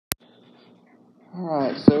All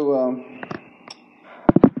right, so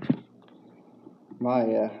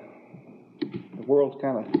the world's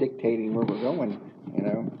kind of dictating where we're going.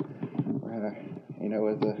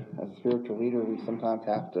 As a spiritual leader, we sometimes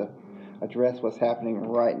have to address what's happening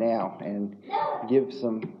right now and give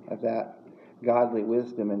some of that godly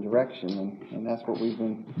wisdom and direction, and that's what we've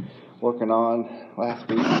been working on last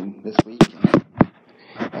week and this week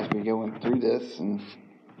as we're going through this. And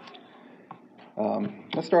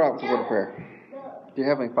let's start out with a word of prayer. Dear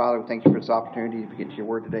Heavenly Father, we thank you for this opportunity to get to your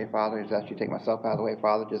word today, Father. I just ask you to take myself out of the way,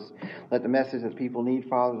 Father. Just let the message that people need,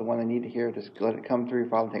 Father, the one they need to hear, just let it come through,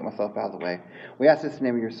 Father, and take myself out of the way. We ask this in the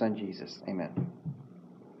name of your Son, Jesus. Amen.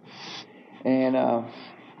 And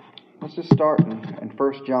let's just start in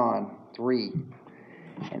 1 John 3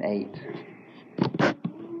 and 8.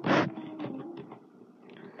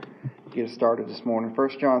 Get us started this morning.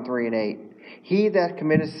 1 John 3 and 8. He that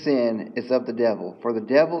committeth sin is of the devil, for the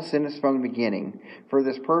devil sinneth from the beginning. For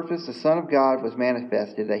this purpose the Son of God was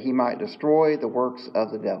manifested, that he might destroy the works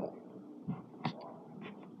of the devil.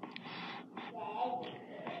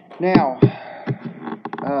 Now,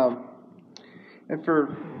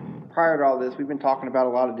 prior to all this, we've been talking about a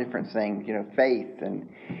lot of different things, faith and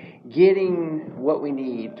getting what we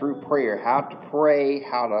need through prayer, how to pray,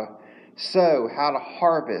 how to sow, how to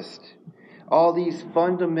harvest. All these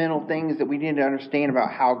fundamental things that we need to understand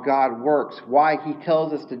about how God works, why He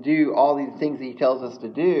tells us to do all these things that He tells us to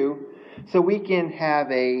do, so we can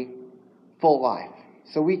have a full life,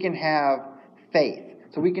 so we can have faith,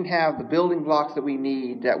 so we can have the building blocks that we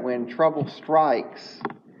need, that when trouble strikes,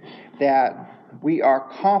 that we are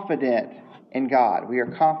confident in God, we are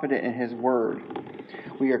confident in His Word,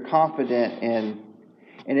 we are confident in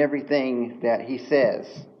everything that He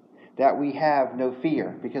says, that we have no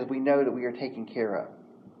fear because we know that we are taken care of.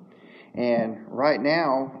 And right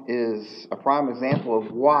now is a prime example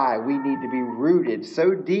of why we need to be rooted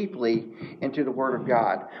so deeply into the Word of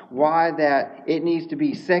God. Why that it needs to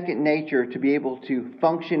be second nature to be able to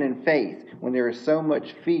function in faith when there is so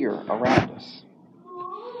much fear around us.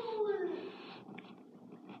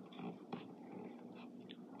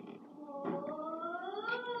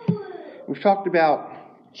 We've talked about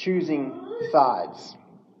choosing sides.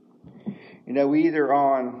 We either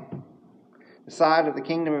on the side of the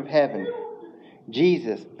kingdom of heaven,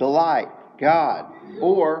 Jesus, the light, God,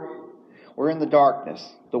 or we're in the darkness,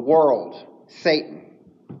 the world, Satan.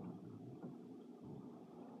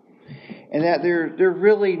 And that there's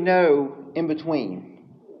really no in between.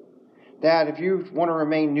 That if you want to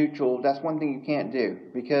remain neutral, that's one thing you can't do,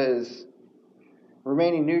 because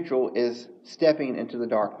remaining neutral is stepping into the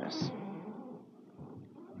darkness.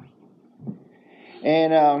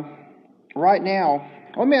 And right now,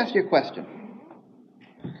 let me ask you a question.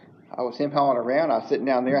 I was him-hawing around. I was sitting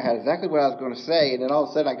down there. I had exactly what I was going to say. And then all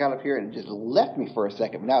of a sudden I got up here and it just left me for a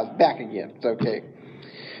second. But now it's back again. It's okay.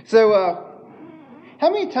 So, how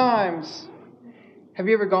many times have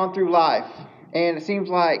you ever gone through life and it seems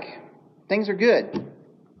like things are good?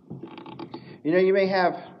 You may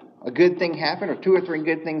have a good thing happen or two or three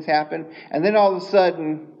good things happen. And then all of a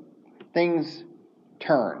sudden things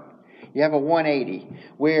turn. You have a 180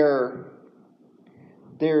 where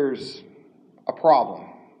there's a problem.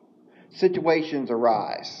 Situations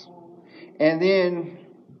arise. And then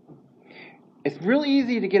it's really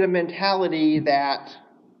easy to get a mentality that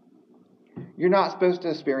you're not supposed to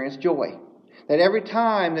experience joy. That every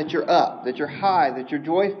time that you're up, that you're high, that you're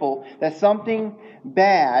joyful, that something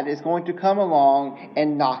bad is going to come along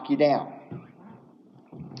and knock you down.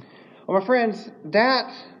 Well, my friends,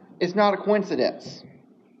 that is not a coincidence.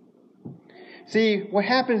 See, what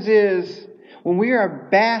happens is, when we are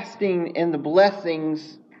basking in the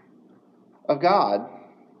blessings of God,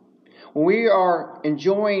 when we are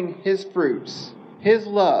enjoying His fruits, His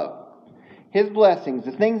love, His blessings,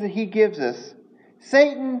 the things that He gives us,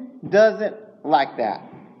 Satan doesn't like that.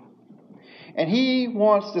 And he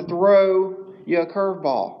wants to throw you a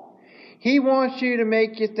curveball. He wants you to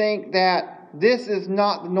make you think that this is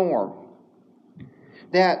not the norm.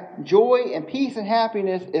 That joy and peace and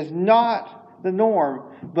happiness is not the norm,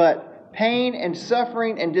 but pain and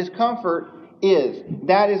suffering and discomfort is.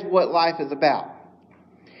 That is what life is about.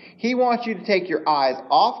 He wants you to take your eyes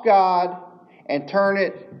off God and turn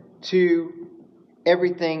it to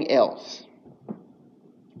everything else.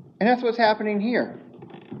 And that's what's happening here.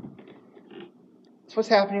 That's what's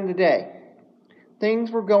happening today.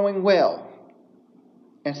 Things were going well.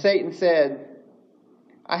 And Satan said,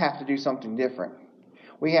 I have to do something different.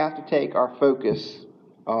 We have to take our focus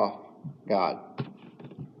off God.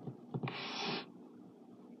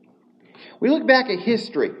 We look back at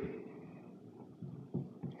history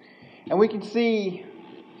and we can see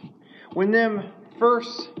when them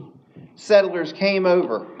first settlers came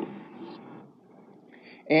over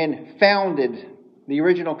and founded the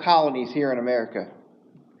original colonies here in America,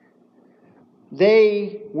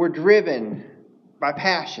 they were driven by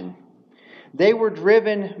passion. They were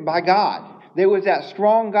driven by God. There was that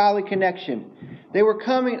strong godly connection. They were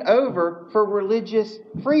coming over for religious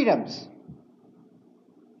freedoms.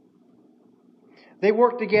 They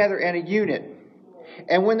worked together in a unit.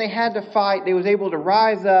 And when they had to fight, they was able to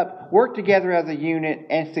rise up, work together as a unit,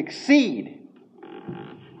 and succeed.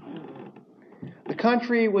 The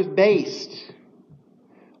country was based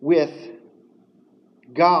with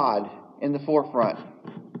God in the forefront.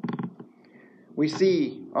 We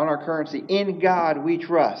see on our currency, in God we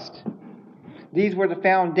trust. These were the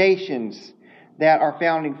foundations that our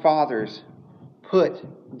founding fathers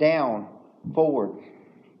put down forward.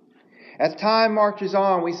 As time marches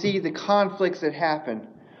on, we see the conflicts that happen.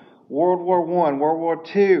 World War I, World War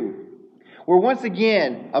II, where once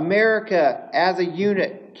again America as a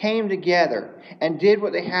unit came together and did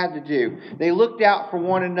what they had to do. They looked out for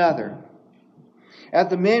one another. As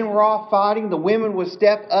the men were off fighting, the women would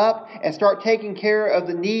step up and start taking care of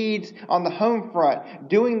the needs on the home front,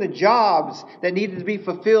 doing the jobs that needed to be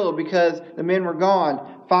fulfilled because the men were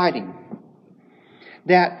gone fighting.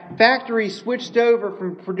 That factories switched over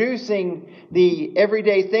from producing the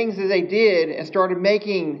everyday things that they did and started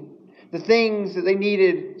making the things that they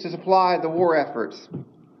needed to supply the war efforts.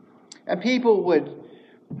 And people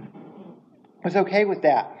was okay with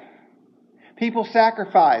that. People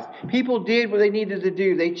sacrificed. People did what they needed to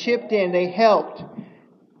do. They chipped in. They helped.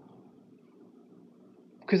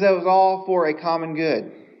 Because that was all for a common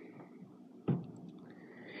good.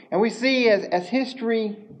 And we see as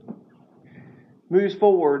history moves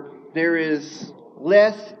forward, there is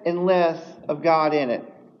less and less of God in it.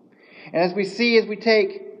 And as we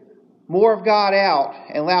take more of God out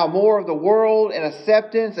and allow more of the world and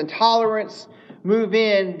acceptance and tolerance move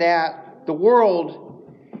in, that the world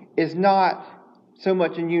is not so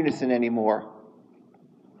much in unison anymore.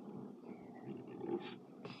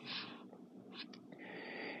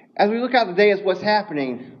 As we look out today at what's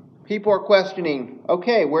happening, people are questioning,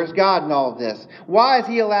 okay, where's God in all of this? Why is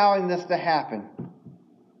He allowing this to happen?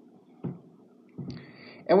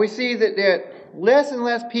 And we see that less and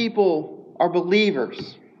less people are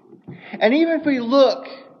believers. And even if we look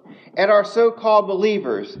at our so-called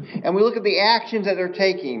believers and we look at the actions that they're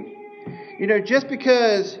taking, just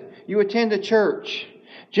because you attend a church,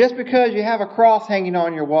 just because you have a cross hanging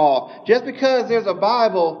on your wall, just because there's a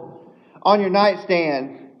Bible on your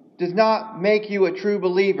nightstand, does not make you a true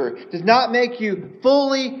believer, does not make you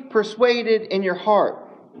fully persuaded in your heart.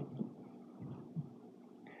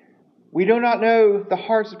 We do not know the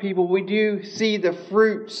hearts of people. We do see the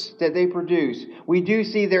fruits that they produce. We do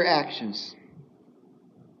see their actions.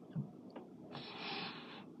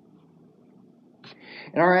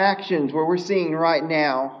 And our actions, what we're seeing right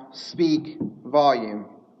now, speak volume.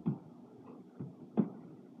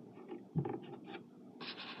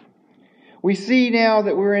 We see now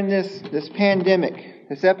that we're in this pandemic,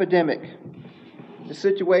 this epidemic, this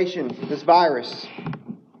situation, this virus.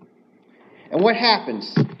 And what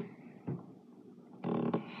happens?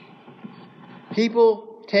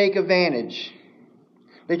 People take advantage.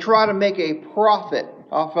 They try to make a profit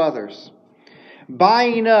off others,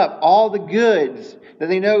 buying up all the goods that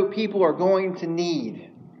they know people are going to need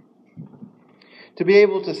to be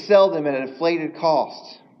able to sell them at an inflated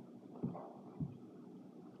cost.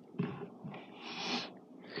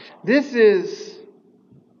 This is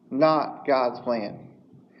not God's plan.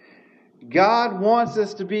 God wants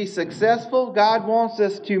us to be successful. God wants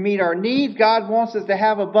us to meet our needs. God wants us to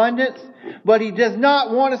have abundance. But He does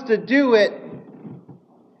not want us to do it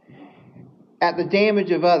at the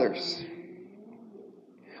damage of others.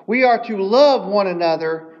 We are to love one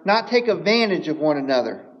another, not take advantage of one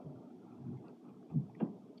another.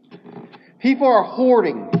 People are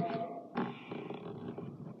hoarding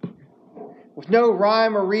with no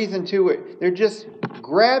rhyme or reason to it. They're just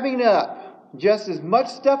grabbing up just as much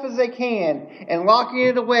stuff as they can and locking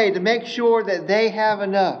it away to make sure that they have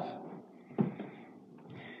enough.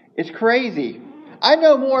 It's crazy. I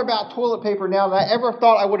know more about toilet paper now than I ever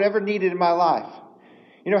thought I would ever need it in my life.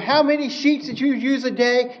 How many sheets that you use a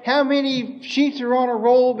day? How many sheets are on a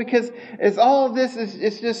roll? Because it's all of this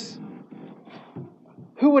it's just,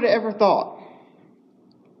 who would have ever thought?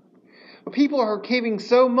 But people are giving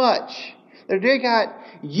so much that they got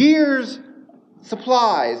years'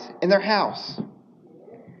 supplies in their house.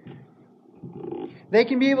 They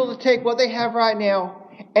can be able to take what they have right now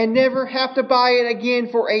and never have to buy it again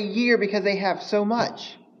for a year because they have so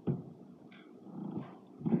much.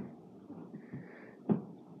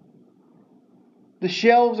 The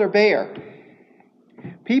shelves are bare.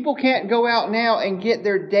 People can't go out now and get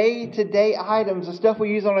their day-to-day items, the stuff we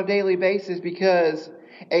use on a daily basis, because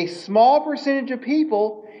a small percentage of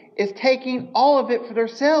people is taking all of it for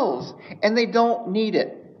themselves, and they don't need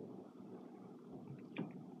it.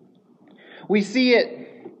 We see it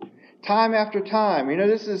time after time.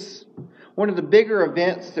 This is one of the bigger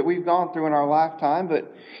events that we've gone through in our lifetime,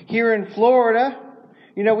 but here in Florida,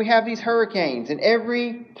 we have these hurricanes, and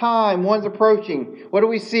every time one's approaching, what do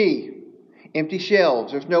we see? Empty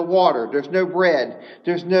shelves. There's no water. There's no bread.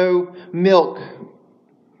 There's no milk.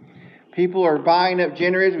 People are buying up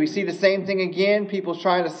generators. We see the same thing again. People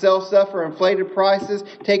trying to sell stuff for inflated prices,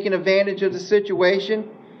 taking advantage of the situation.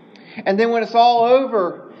 And then when it's all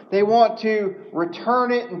over, they want to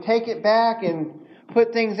return it and take it back and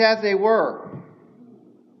put things as they were.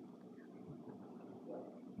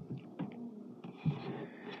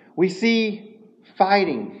 We see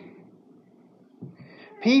fighting.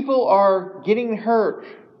 People are getting hurt,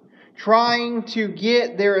 trying to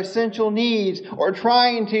get their essential needs or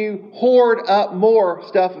trying to hoard up more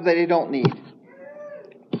stuff that they don't need.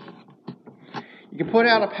 You can put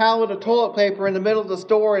out a pallet of toilet paper in the middle of the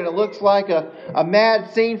store and it looks like a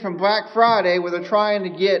mad scene from Black Friday where they're trying to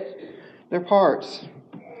get their parts.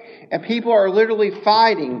 And people are literally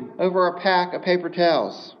fighting over a pack of paper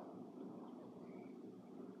towels.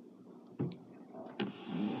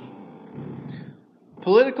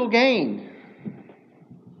 Political gain.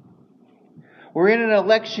 We're in an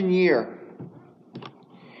election year.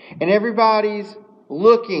 And everybody's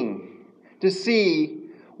looking to see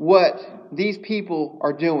what these people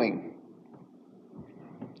are doing.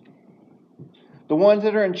 The ones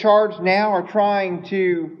that are in charge now are trying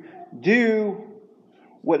to do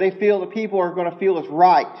what they feel the people are going to feel is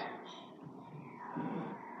right.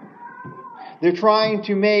 They're trying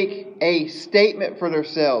to make a statement for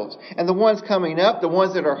themselves. And the ones coming up, the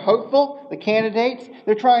ones that are hopeful, the candidates,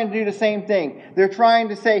 they're trying to do the same thing. They're trying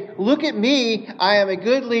to say, look at me, I am a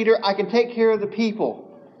good leader, I can take care of the people.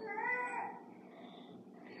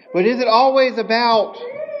 But is it always about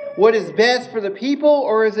what is best for the people,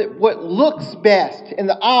 or is it what looks best in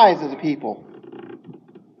the eyes of the people?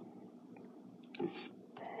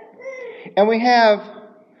 And we have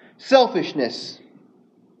selfishness.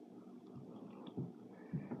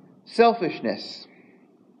 Selfishness.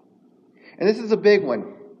 And this is a big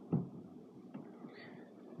one.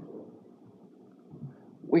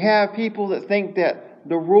 We have people that think that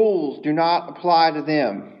the rules do not apply to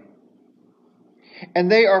them. And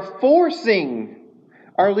they are forcing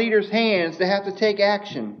our leaders' hands to have to take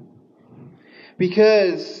action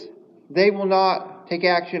because they will not take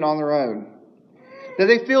action on their own. That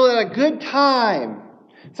they feel that a good time,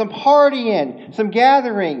 some partying, some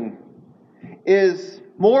gathering is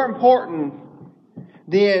more important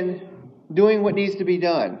than doing what needs to be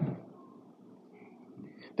done.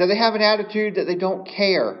 That they have an attitude that they don't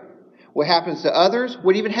care what happens to others,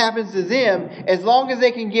 what even happens to them, as long as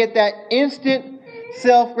they can get that instant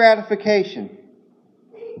self-gratification.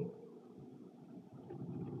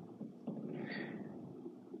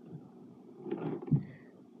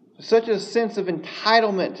 Such a sense of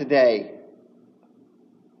entitlement today.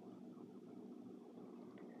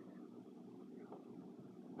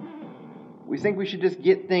 We think we should just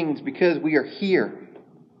get things because we are here.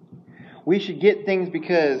 We should get things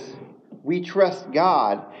because we trust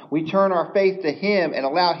God. We turn our faith to Him and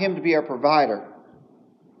allow Him to be our provider.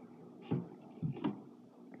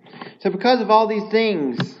 So because of all these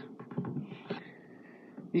things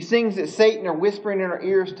that Satan are whispering in our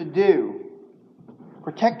ears to do,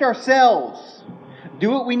 protect ourselves, do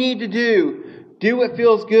what we need to do what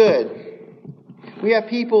feels good. We have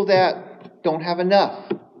people that don't have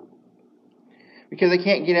enough because they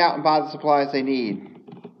can't get out and buy the supplies they need.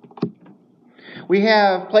 We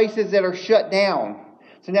have places that are shut down.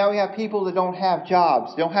 So now we have people that don't have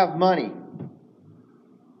jobs, don't have money.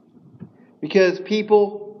 Because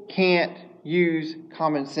people can't use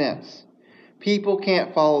common sense. People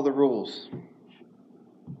can't follow the rules.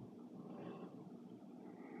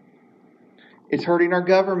 It's hurting our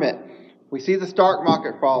government. We see the stock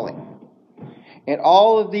market falling. And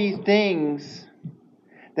all of these things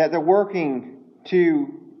that they're working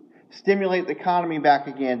to stimulate the economy back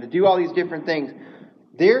again, to do all these different things,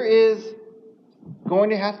 there is going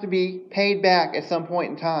to have to be paid back at some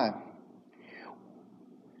point in time.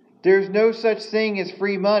 There's no such thing as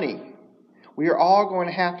free money. We are all going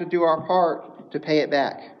to have to do our part to pay it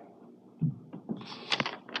back.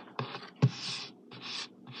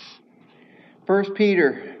 First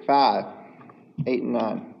Peter 5, 8 and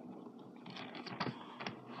 9.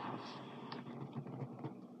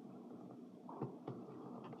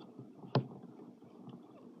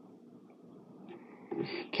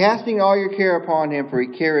 casting all your care upon him, for he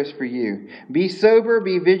careth for you. Be sober,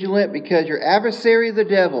 be vigilant, because your adversary the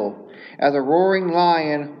devil, as a roaring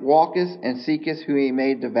lion, walketh and seeketh whom he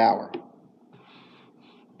may devour.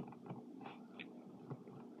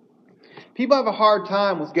 People have a hard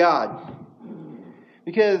time with God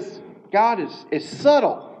because God is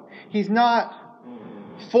subtle. He's not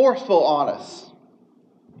forceful on us.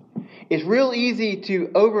 It's real easy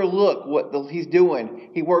to overlook what He's doing.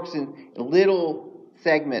 He works in little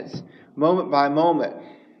segments, moment by moment.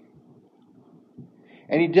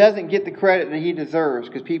 And He doesn't get the credit that He deserves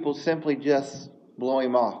because people simply just blow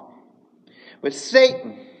Him off. But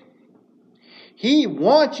Satan, he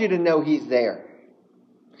wants you to know He's there.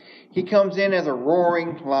 He comes in as a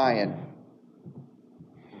roaring lion.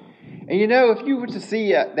 And you know, if you were to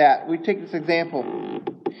see that, we take this example.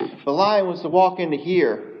 The lion was to walk into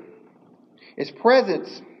here. Its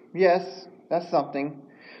presence, yes, that's something.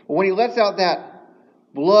 But when he lets out that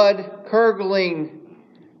blood-curdling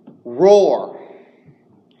roar,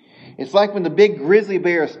 it's like when the big grizzly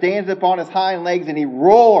bear stands up on his hind legs and he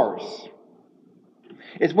roars.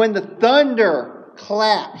 It's when the thunder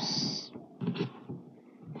claps.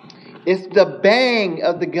 It's the bang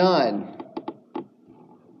of the gun.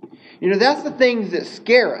 You know, that's the things that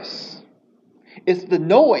scare us. It's the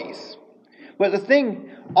noise. But the thing,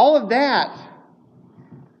 all of that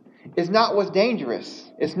is not what's dangerous.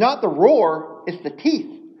 It's not the roar, it's the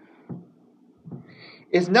teeth.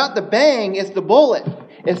 It's not the bang, it's the bullet.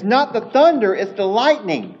 It's not the thunder, it's the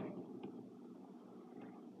lightning.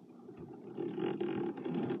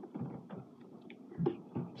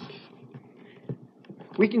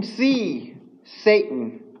 We can see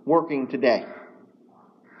Satan working today.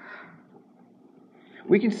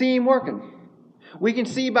 We can see him working. We can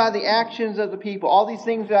see by the actions of the people, all these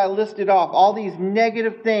things that I listed off, all these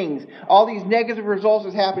negative things, all these negative results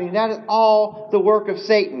that's happening, that is all the work of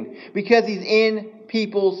Satan because he's in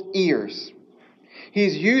people's ears.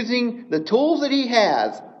 He's using the tools that he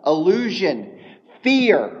has, illusion,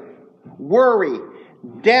 fear, worry,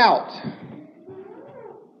 doubt.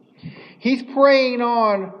 He's preying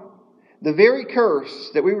on the very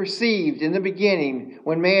curse that we received in the beginning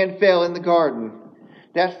when man fell in the garden.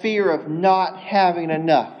 That fear of not having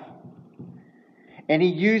enough. And he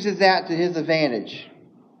uses that to his advantage.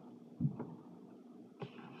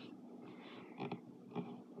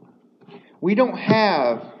 We don't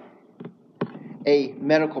have a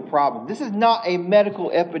medical problem. This is not a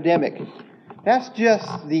medical epidemic. That's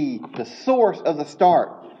just the source of the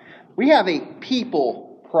start. We have a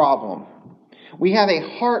people problem. We have a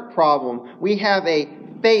heart problem. We have a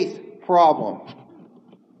faith problem.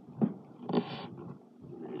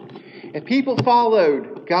 If people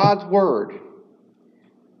followed God's word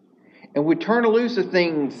and would turn loose of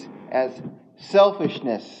things as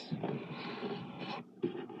selfishness,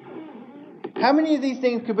 how many of these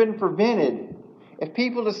things could have been prevented if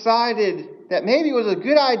people decided that maybe it was a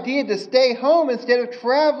good idea to stay home instead of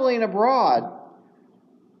traveling abroad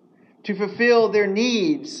to fulfill their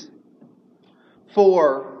needs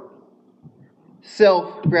for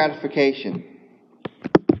self-gratification?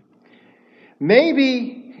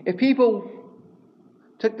 Maybe if people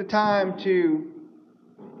took the time to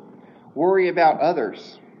worry about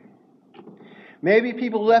others, maybe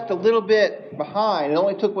people left a little bit behind and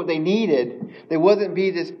only took what they needed, there wouldn't be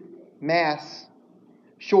this mass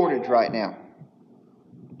shortage right now.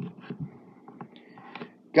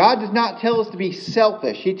 God does not tell us to be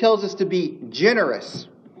selfish. He tells us to be generous.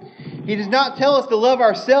 He does not tell us to love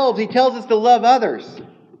ourselves. He tells us to love others.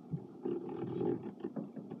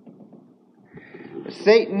 But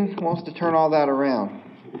Satan wants to turn all that around.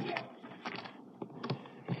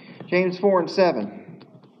 James 4:7.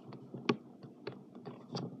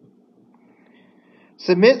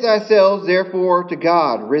 Submit thyselves therefore to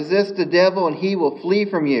God. Resist the devil and he will flee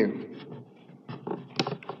from you.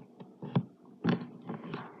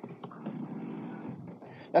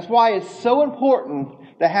 That's why it's so important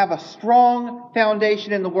to have a strong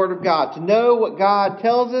foundation in the Word of God. To know what God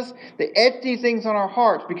tells us, to etch these things on our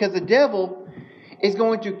hearts. Because the devil is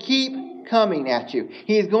going to keep coming at you.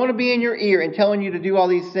 He is going to be in your ear and telling you to do all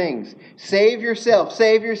these things. Save yourself,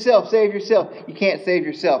 save yourself, save yourself. You can't save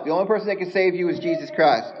yourself. The only person that can save you is Jesus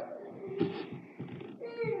Christ.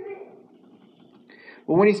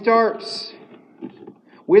 But when he starts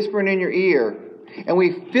whispering in your ear, and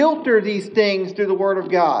we filter these things through the Word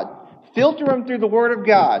of God, filter them through the Word of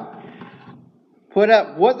God, put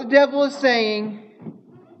up what the devil is saying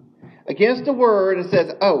against the Word and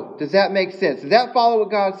says, oh, does that make sense? Does that follow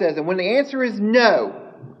what God says? And when the answer is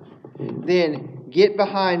no, then get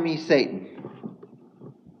behind me, Satan.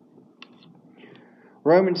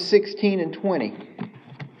 Romans 16:20.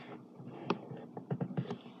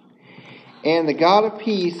 And the God of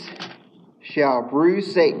peace shall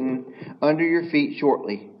bruise Satan under your feet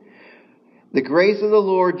shortly. The grace of the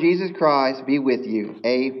Lord Jesus Christ be with you.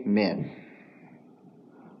 Amen.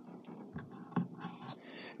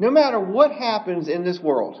 No matter what happens in this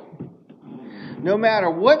world, no matter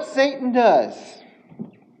what Satan does,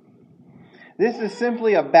 this is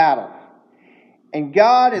simply a battle. And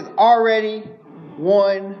God has already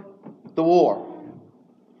won the war.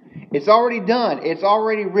 It's already done. It's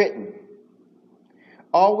already written.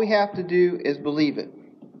 All we have to do is believe it.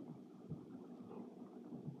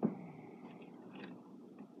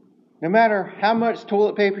 No matter how much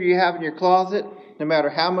toilet paper you have in your closet, no matter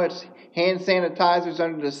how much hand sanitizer is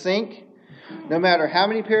under the sink, no matter how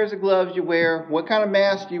many pairs of gloves you wear, what kind of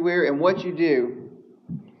mask you wear, and what you do,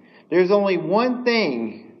 there's only one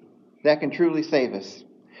thing that can truly save us.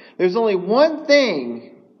 There's only one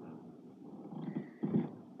thing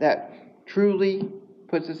that truly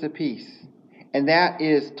puts us at peace. And that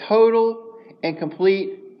is total and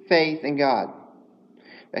complete faith in God.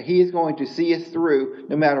 That He is going to see us through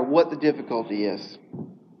no matter what the difficulty is.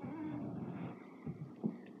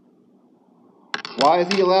 Why is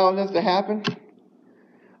He allowing this to happen?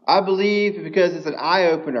 I believe because it's an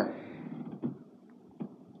eye-opener.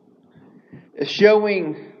 It's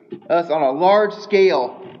showing us on a large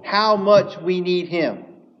scale how much we need Him.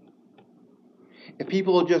 If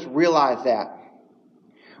people will just realize that.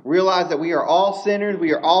 Realize that we are all sinners,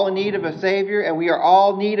 we are all in need of a Savior, and we are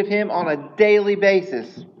all in need of Him on a daily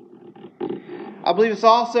basis. I believe it's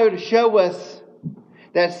also to show us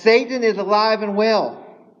that Satan is alive and well.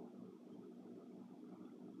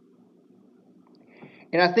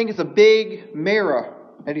 And I think it's a big mirror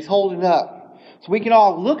that he's holding up. So we can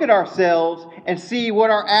all look at ourselves and see what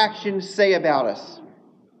our actions say about us.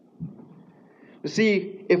 To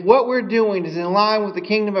see if what we're doing is in line with the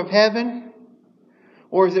kingdom of heaven,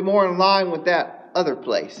 or is it more in line with that other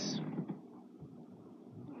place?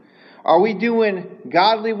 Are we doing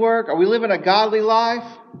godly work? Are we living a godly life?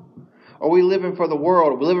 Or are we living for the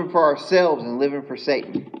world? Are we living for ourselves and living for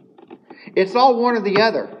Satan? It's all one or the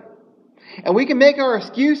other. And we can make our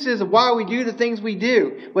excuses of why we do the things we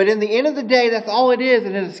do. But in the end of the day, that's all it is,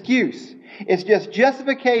 an excuse. It's just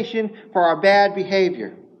justification for our bad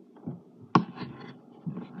behavior.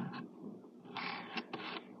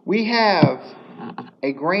 We have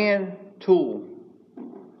a grand tool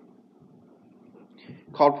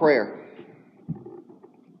called prayer.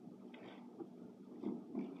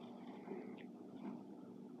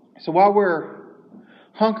 So while we're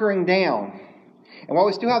hunkering down, and while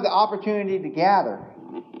we still have the opportunity to gather,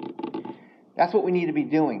 that's what we need to be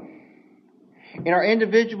doing. In our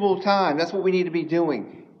individual time, that's what we need to be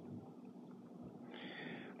doing.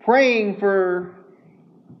 Praying for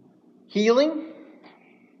healing,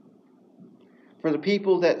 for the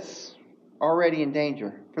people that's already in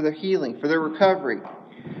danger, for their healing, for their recovery.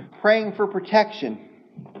 Praying for protection,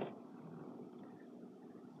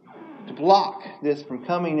 to block this from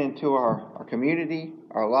coming into our community,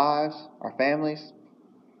 our lives, our families.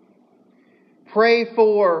 Pray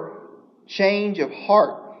for change of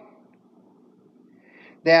heart.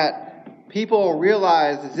 That people will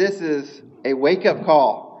realize that this is a wake-up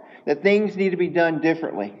call. That things need to be done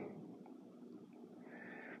differently.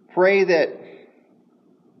 Pray that,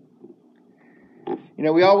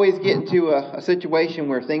 we always get into a situation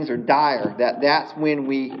where things are dire. That's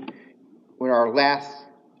when our last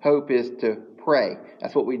hope is to pray.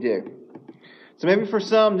 That's what we do. So maybe for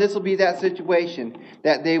some, this will be that situation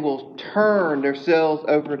that they will turn themselves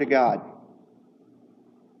over to God.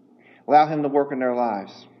 Allow Him to work in their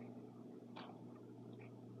lives.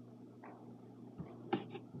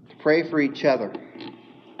 To pray for each other.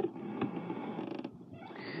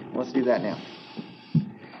 Let's do that now.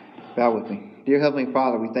 Bow with me. Dear Heavenly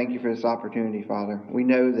Father, we thank You for this opportunity, Father. We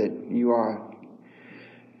know that You are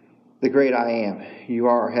the great I am. You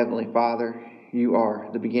are our Heavenly Father. You are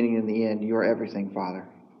the beginning and the end. You are everything, Father.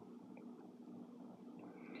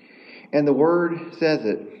 And the Word says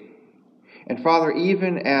it. And Father,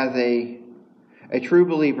 even as a true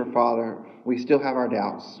believer, Father, we still have our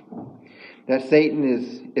doubts. That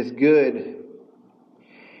Satan is good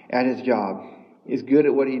at his job. Is good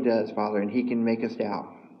at what he does, Father, and he can make us doubt.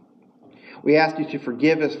 We ask You to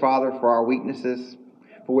forgive us, Father, for our weaknesses,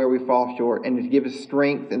 for where we fall short, and to give us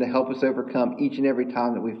strength and to help us overcome each and every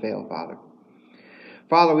time that we fail, Father.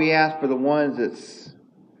 Father, we ask for the ones that's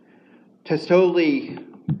totally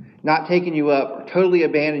not taking You up or totally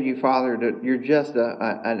abandoned You, Father, that You're just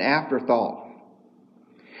an afterthought.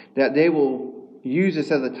 That they will use this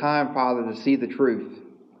as a time, Father, to see the truth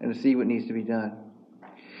and to see what needs to be done.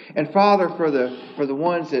 And Father, for the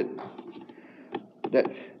ones that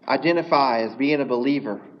identify as being a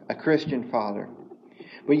believer, a Christian, Father.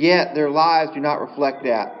 But yet their lives do not reflect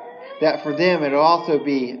that. That for them it will also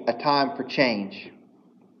be a time for change.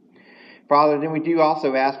 Father, then we do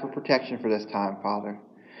also ask for protection for this time, Father.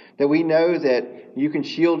 That we know that you can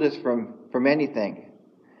shield us from anything.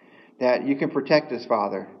 That you can protect us,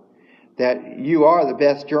 Father. That you are the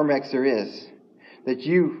best Germ-X there is. That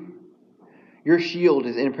your shield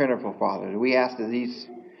is impenetrable, Father. We ask that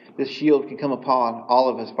this shield can come upon all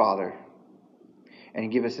of us, Father,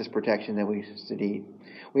 and give us this protection that we need.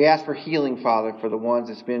 We ask for healing, Father, for the ones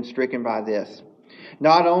that's been stricken by this.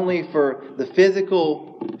 Not only for the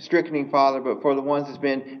physical stricken, Father, but for the ones that's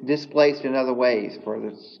been displaced in other ways.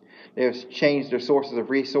 They've changed their sources of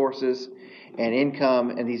resources and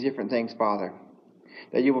income and these different things, Father.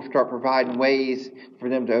 That you will start providing ways for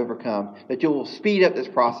them to overcome. That you will speed up this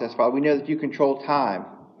process, Father. We know that you control time.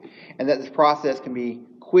 And that this process can be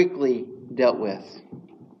quickly dealt with.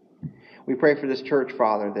 We pray for this church,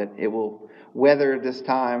 Father, that it will weather this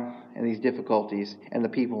time and these difficulties and the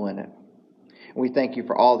people in it. And we thank you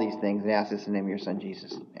for all these things and ask this in the name of your Son,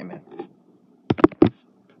 Jesus. Amen.